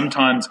 and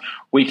sometimes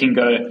we can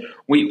go,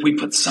 we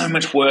put so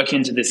much work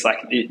into this,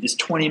 this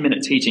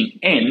 20-minute teaching,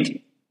 and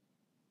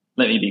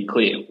let me be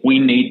clear, we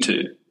need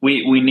to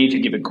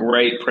give a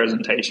great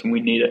presentation.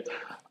 We need to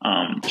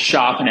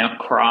sharpen our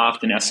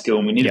craft and our skill,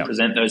 and we need to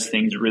present those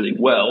things really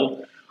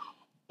well.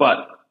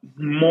 But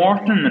more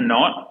often than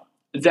not,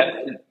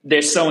 that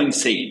they're sowing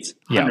seeds,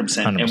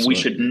 100%, and we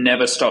should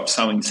never stop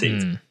sowing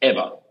seeds,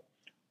 ever.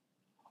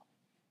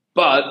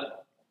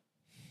 But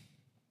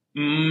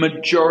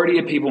majority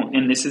of people,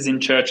 and this is in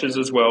churches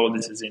as well,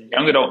 this is in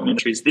young adult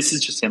ministries, this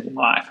is just in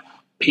life,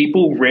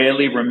 people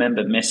rarely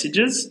remember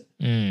messages.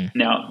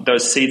 Now,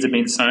 those seeds have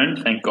been sown,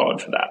 thank God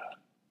for that.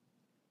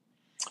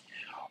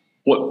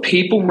 What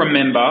people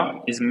remember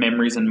is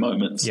memories and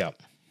moments.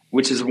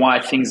 Which is why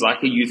things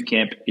like a youth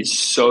camp is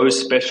so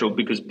special,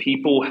 because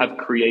people have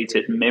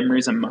created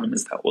memories and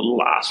moments that will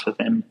last with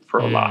them for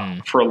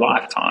a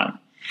lifetime.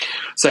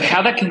 So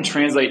how that can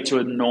translate to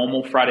a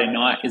normal Friday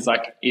night is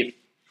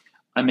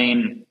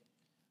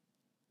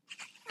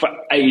for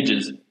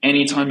ages,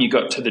 anytime you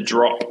got to the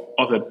drop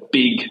of a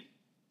big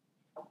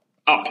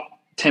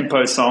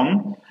up-tempo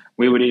song,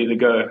 we would either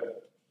go,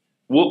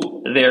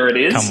 whoop, there it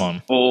is. Come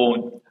on.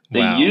 Or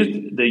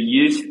the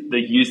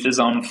youth is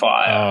on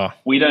fire.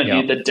 We don't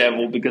need the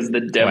devil, because the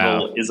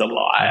devil is a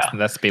liar.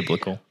 That's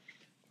biblical.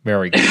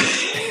 Very good.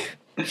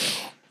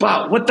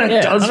 But what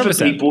that does 100%.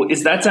 For people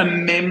is that's a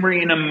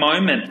memory and a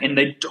moment, and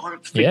they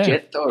don't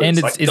forget those. And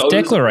it's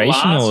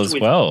declarational as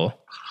well.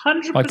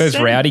 100%. Like those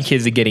rowdy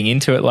kids are getting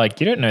into it.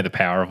 You don't know the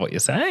power of what you're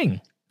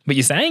saying, but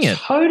you're saying it.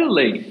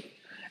 Totally.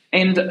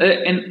 And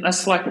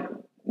that's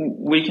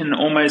we can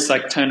almost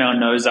like turn our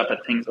nose up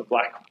at things of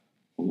like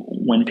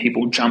when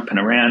people jumping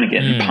around and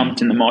getting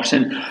pumped in the mosh.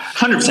 And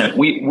 100%,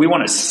 we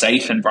want a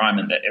safe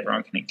environment that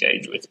everyone can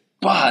engage with.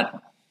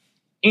 But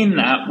in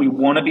that, we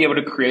want to be able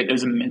to create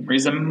those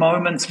memories and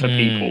moments for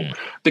people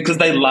because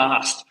they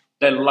last.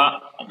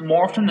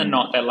 More often than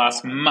not, they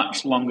last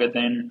much longer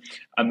than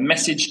a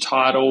message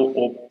title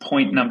or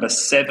point number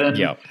 7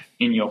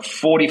 in your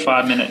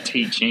 45-minute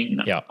teaching.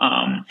 Yep.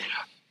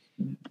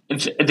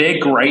 They're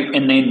great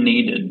and they're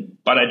needed,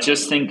 but I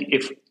just think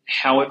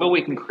however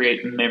we can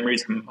create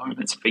memories and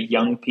moments for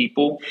young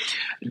people,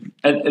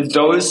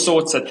 those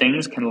sorts of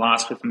things can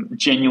last with them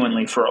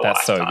genuinely for a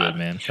That's lifetime. So good,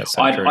 man. That's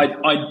so true.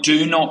 I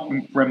do not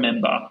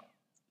remember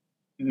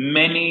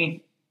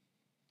many,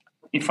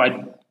 if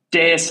I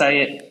dare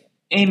say it,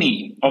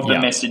 any of the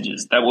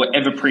messages that were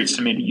ever preached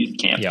to me at a youth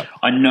camp. Yep.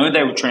 I know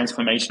they were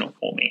transformational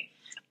for me,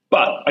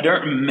 but I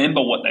don't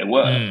remember what they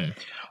were.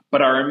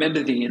 But I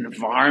remember the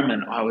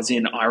environment I was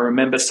in. I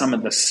remember some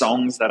of the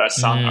songs that I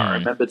sung. I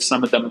remember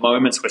some of the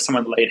moments where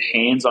someone laid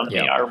hands on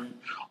me.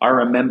 I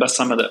remember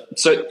some of the –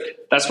 so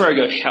that's where I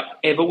go,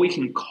 however we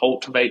can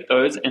cultivate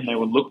those, and they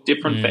will look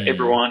different for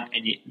everyone,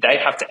 and they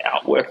have to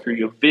outwork through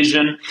your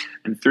vision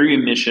and through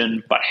your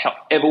mission. But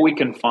however we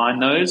can find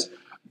those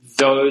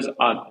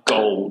are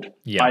gold.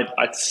 Yeah.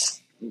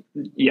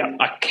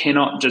 I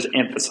cannot just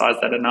emphasize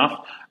that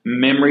enough.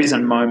 Memories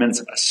and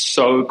moments are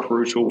so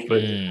crucial for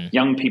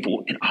young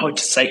people, and I would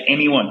just say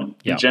anyone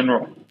in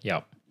general.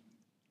 Yep.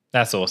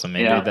 That's awesome,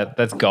 man. Dude,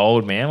 that's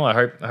gold, man. Well, I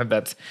hope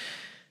that's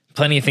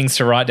plenty of things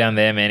to write down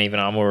there, man. Even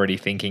I'm already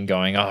thinking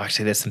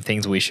actually there's some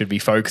things we should be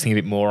focusing a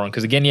bit more on.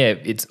 Because again,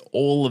 it's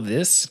all of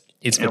this.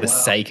 It's for the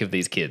sake of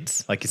these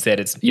kids. Like you said,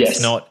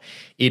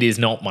 it is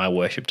not my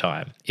worship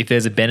time. If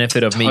there's a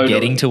benefit of me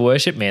getting to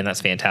worship, man,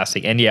 that's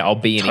fantastic. And I'll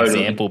be an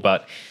example,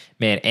 but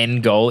man,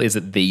 end goal is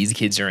that these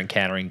kids are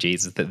encountering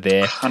Jesus, that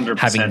they're 100%.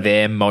 Having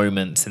their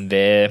moments and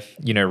they're,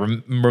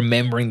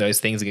 remembering those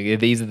things.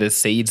 These are the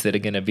seeds that are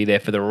going to be there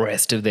for the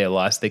rest of their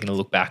lives. They're going to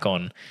look back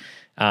on.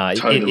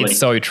 It's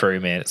so true,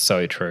 man. It's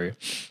so true.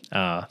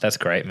 That's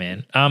great,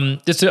 man.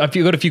 I've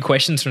got a few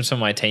questions from some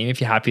of my team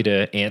if you're happy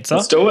to answer.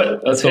 Let's do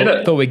it. Let's hit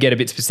it. Thought we'd get a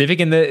bit specific.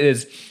 And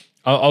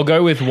I'll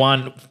go with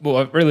one.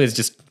 Well, really is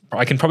just,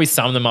 I can probably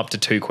sum them up to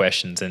 2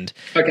 questions. And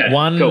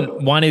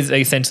one is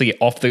essentially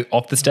off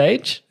the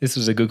stage. This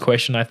was a good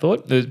question, I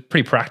thought. It was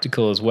pretty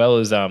practical as well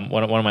as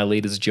one of my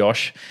leaders,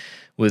 Josh,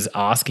 was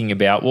asking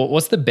about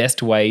what's the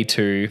best way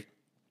to,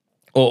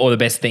 or the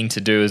best thing to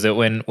do is that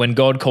when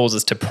God calls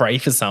us to pray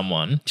for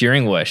someone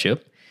during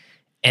worship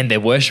and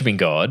they're worshiping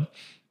God,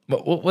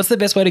 what's the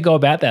best way to go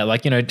about that?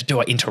 Like, do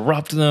I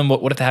interrupt them?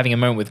 What if they're having a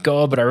moment with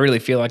God, but I really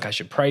feel like I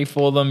should pray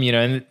for them?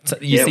 And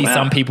you see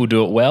some people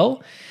do it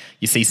well.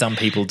 You see some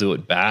people do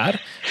it bad.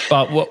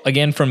 But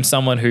again, from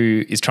someone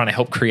who is trying to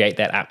help create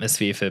that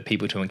atmosphere for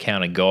people to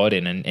encounter God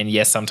in, and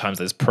yes, sometimes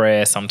there's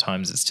prayer,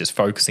 sometimes it's just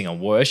focusing on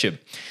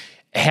worship.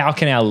 How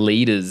can our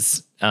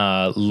leaders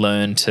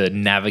learn to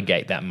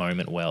navigate that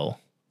moment well?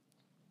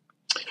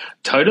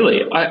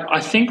 Totally. I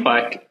think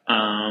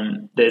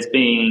there's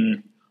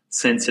being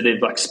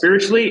sensitive like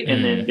spiritually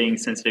and then being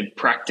sensitive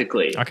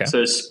practically. Okay.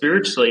 So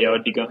spiritually, I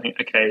would be going,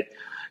 okay,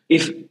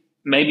 if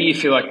maybe you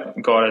feel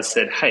like God has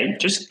said, hey,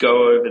 just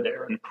go over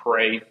there and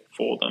pray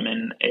for them,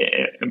 and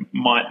it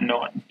might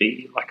not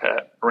be like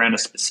around a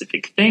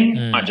specific thing.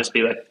 It might just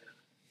be like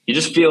you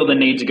just feel the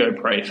need to go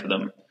pray for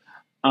them.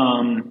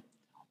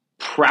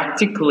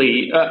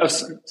 Practically,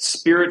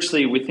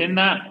 spiritually within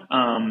that,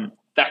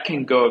 that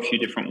can go a few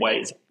different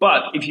ways.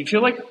 But if you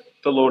feel like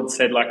the Lord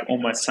said like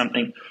almost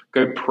something,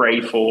 go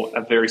pray for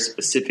a very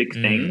specific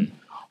thing.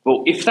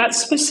 Well, if that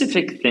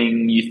specific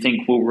thing you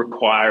think will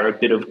require a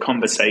bit of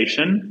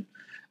conversation,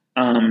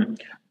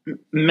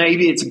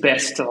 maybe it's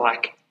best to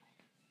like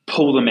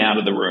pull them out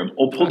of the room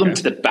or pull them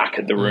to the back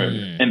of the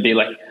room and be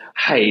like,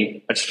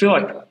 hey, I just feel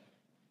like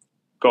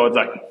God's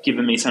like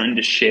giving me something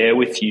to share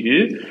with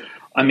you.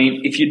 I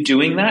mean, if you're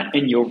doing that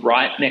and you're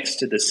right next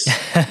to this,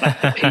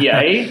 like the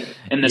PA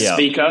and the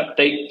speaker,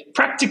 they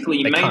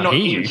practically may not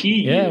even hear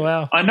you. Yeah,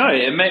 wow. I know.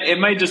 It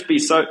may just be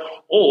so,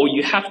 or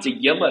you have to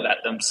yell it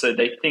at them so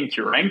they think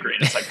you're angry.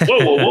 And it's like,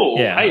 whoa,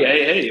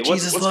 hey,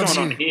 what's going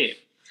on here?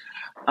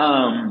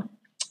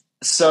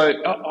 So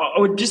I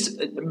would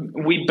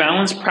we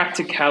balance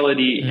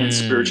practicality and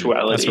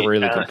spirituality. That's a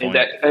really good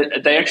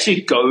point. They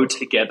actually go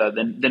together.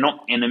 They're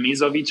not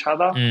enemies of each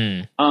other.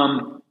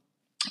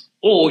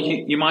 Or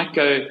you might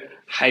go,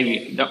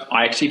 hey,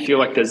 I actually feel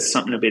like there's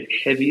something a bit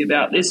heavy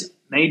about this.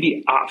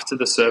 Maybe after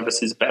the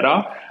service is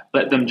better.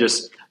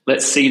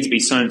 Let seeds be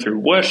sown through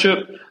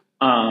worship.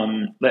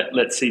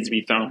 Let seeds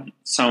be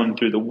sown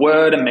through the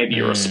word and maybe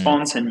a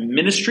response and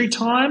ministry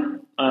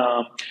time.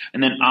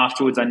 And then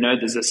afterwards, I know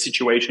there's a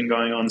situation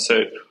going on.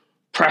 So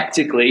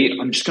practically,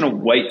 I'm just going to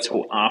wait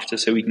till after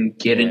so we can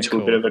get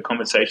into a bit of a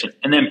conversation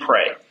and then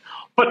pray.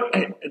 But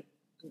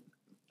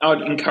I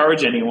would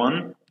encourage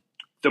anyone,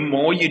 the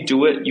more you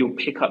do it, you'll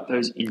pick up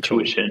those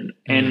intuition.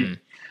 And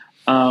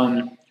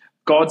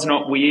God's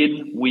not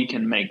weird. We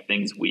can make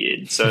things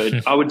weird. So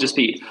I would just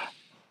be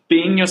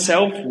being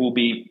yourself will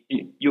be,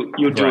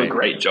 you'll do a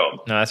great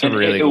job. No, that's a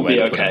really good way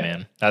to put it,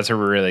 man. That's a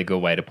really good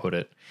way to put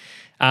it.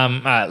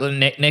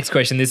 Next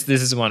question. This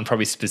is one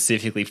probably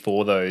specifically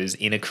for those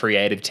in a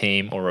creative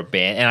team or a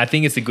band. And I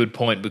think it's a good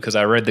point because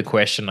I read the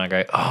question and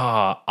I go,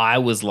 I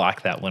was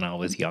like that when I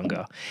was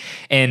younger.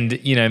 And,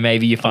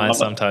 maybe you find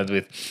sometimes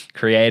with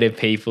creative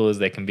people is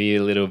they can be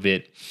a little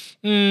bit,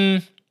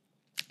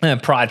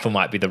 prideful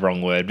might be the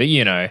wrong word, but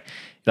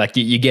like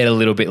you get a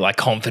little bit like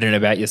confident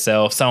about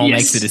yourself. Someone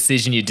makes a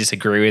decision you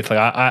disagree with. Like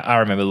I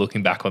remember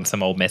looking back on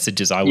some old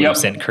messages I would have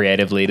sent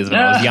creative leaders when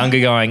I was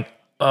younger going,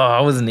 I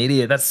was an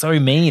idiot. That's so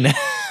mean.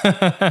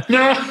 But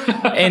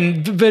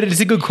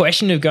it's a good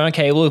question of going,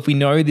 okay, well, if we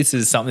know this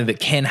is something that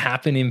can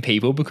happen in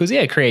people, because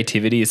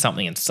creativity is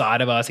something inside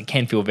of us. It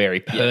can feel very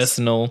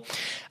personal.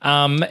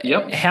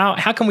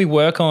 How can we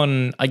work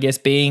on, I guess,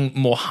 being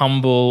more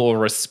humble or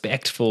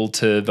respectful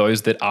to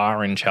those that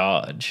are in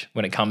charge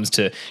when it comes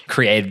to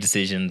creative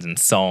decisions and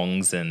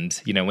songs and,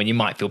 when you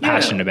might feel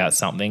passionate about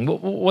something?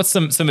 What's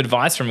some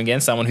advice from, again,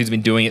 someone who's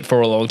been doing it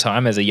for a long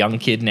time as a young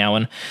kid now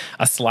and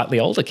a slightly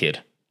older kid?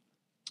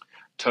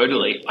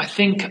 Totally. I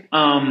think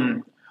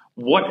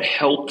what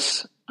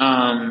helps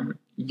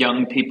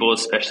young people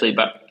especially,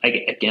 but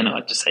again,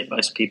 I'd just say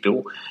most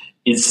people,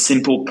 is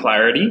simple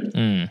clarity.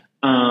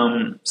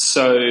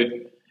 So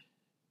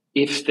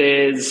if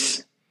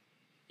there's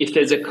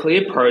a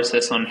clear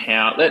process on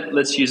how,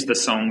 let's use the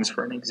songs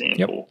for an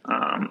example.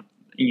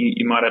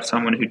 You might have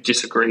someone who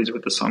disagrees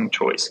with the song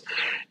choice.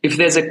 If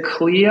there's a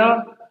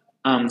clear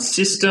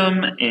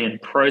system and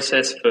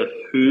process for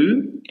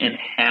who and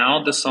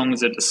how the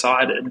songs are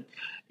decided,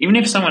 even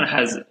if someone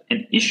has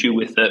an issue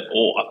with it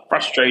or a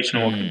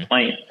frustration or a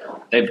complaint,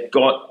 they've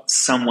got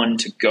someone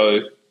to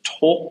go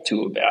talk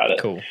to about it.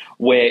 Cool.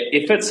 Where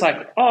if it's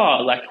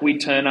like we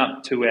turn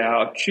up to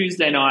our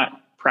Tuesday night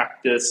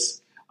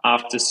practice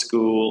after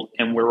school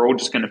and we're all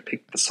just going to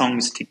pick the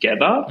songs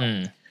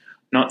together,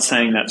 not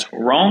saying that's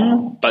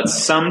wrong, but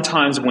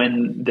sometimes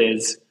when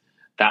there's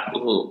that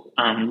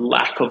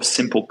lack of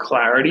simple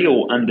clarity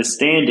or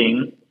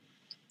understanding,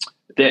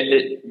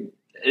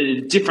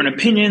 different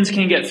opinions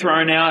can get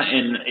thrown out,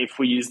 and if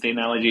we use the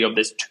analogy of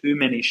there's too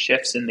many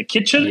chefs in the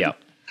kitchen,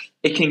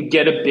 it can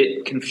get a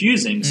bit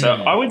confusing. So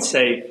I would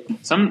say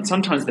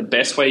sometimes the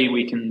best way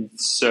we can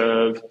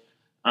serve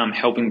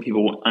helping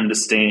people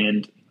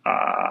understand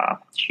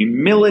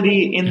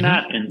humility in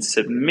that and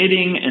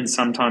submitting, and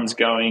sometimes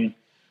going,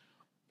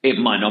 it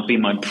might not be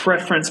my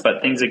preference,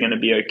 but things are going to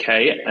be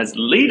okay. As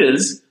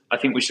leaders, I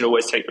think we should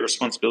always take the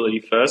responsibility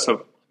first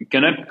of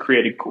going to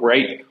create a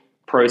great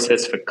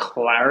process for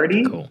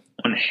clarity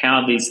on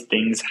how these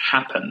things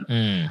happen.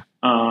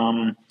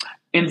 And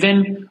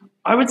then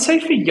I would say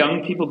for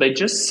young people, they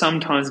just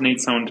sometimes need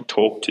someone to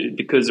talk to,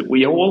 because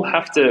we all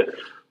have to,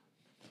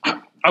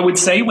 I would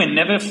say we're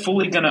never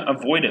fully going to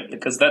avoid it,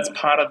 because that's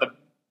part of the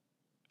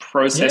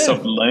process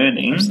of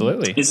learning.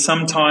 Absolutely. Is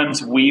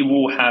sometimes we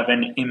will have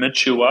an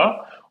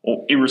immature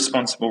or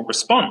irresponsible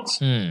response.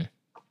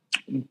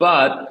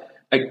 But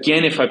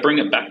again, if I bring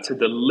it back to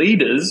the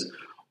leaders,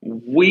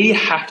 we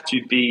have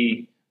to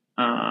be,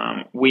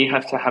 we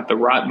have to have the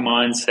right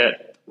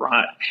mindset,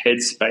 right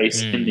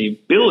headspace, and the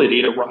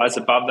ability to rise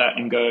above that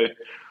and go,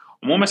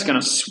 I'm almost going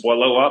to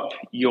swallow up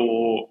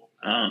your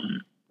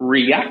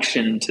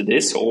reaction to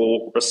this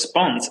or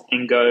response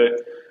and go,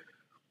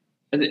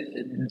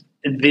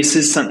 this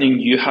is something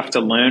you have to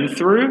learn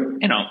through.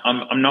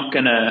 I'm not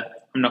going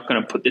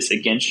to put this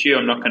against you.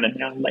 I'm not going to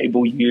now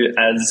label you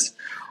as,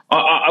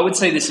 I would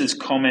say this is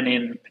common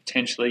in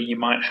potentially you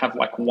might have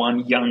like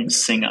one young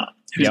singer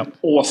who's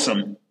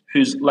awesome,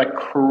 who's like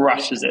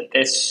crushes it.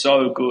 They're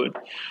so good.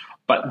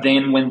 But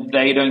then when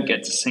they don't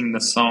get to sing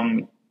the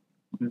song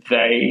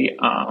they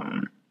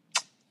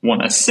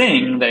want to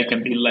sing, they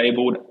can be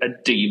labeled a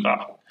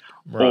diva.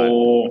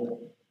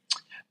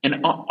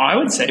 And I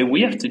would say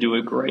we have to do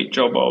a great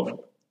job of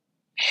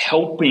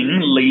helping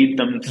lead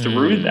them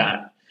through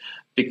that.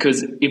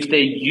 Because if they're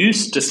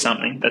used to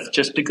something, that's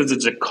just because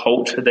it's a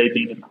culture they've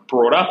been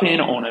brought up in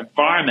or an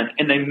environment,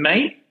 and they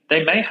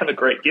may have a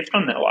great gift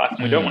on their life,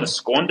 and we don't want to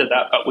squander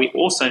that, but we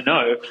also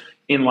know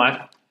in life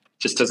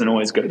just doesn't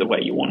always go the way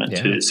you want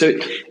it to. So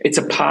it's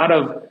a part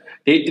of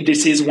it.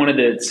 This is one of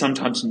the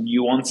sometimes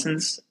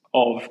nuances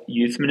of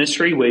youth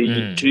ministry where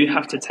you do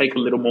have to take a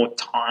little more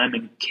time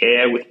and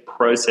care with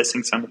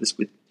processing some of this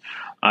with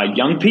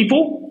young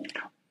people.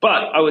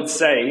 But I would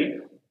say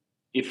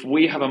if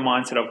we have a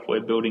mindset of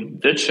we're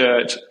building the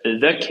church,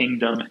 the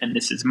kingdom, and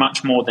this is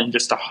much more than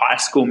just a high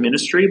school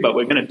ministry, but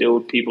we're going to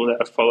build people that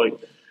are following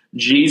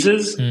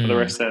Jesus for the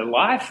rest of their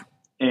life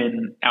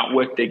and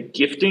outwork their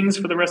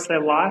giftings for the rest of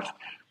their life.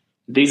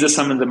 These are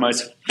some of the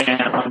most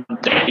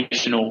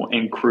foundational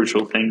and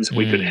crucial things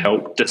we could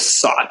help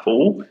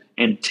disciple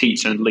and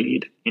teach and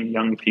lead in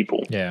young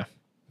people. Yeah,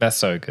 that's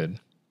so good.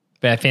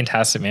 Yeah,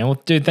 fantastic, man. Well,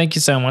 dude, thank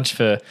you so much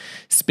for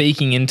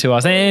speaking into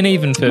us, and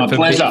even for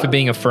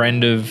being a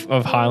friend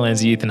of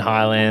Highlands Youth and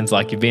Highlands.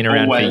 Like, you've been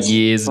around for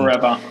years,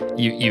 forever.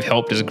 You've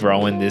helped us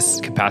grow in this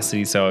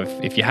capacity. So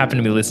if you happen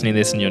to be listening to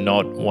this and you're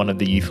not one of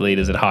the youth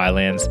leaders at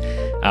Highlands,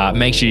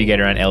 make sure you get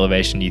around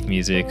Elevation Youth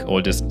Music,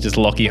 or just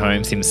Lachie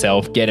Holmes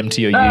himself. Get him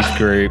to your youth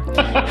group,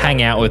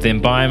 hang out with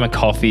him, buy him a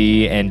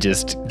coffee, and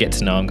just get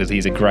to know him, because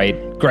he's a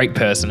great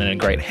person and a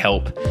great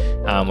help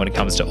when it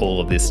comes to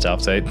all of this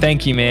stuff. So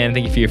thank you, man.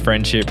 Thank you for your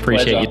friendship.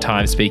 Appreciate your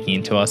time speaking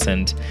into us,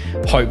 and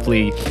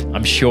hopefully,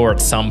 I'm sure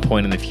at some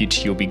point in the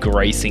future you'll be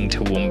gracing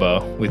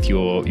Toowoomba with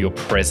your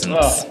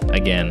presence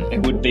again.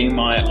 It would be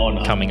my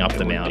honor. Coming up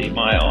the mountain. It would be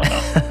my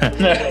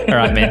honor. All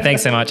right, man.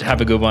 Thanks so much.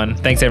 Have a good one.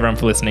 Thanks everyone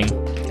for listening.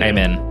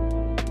 Amen.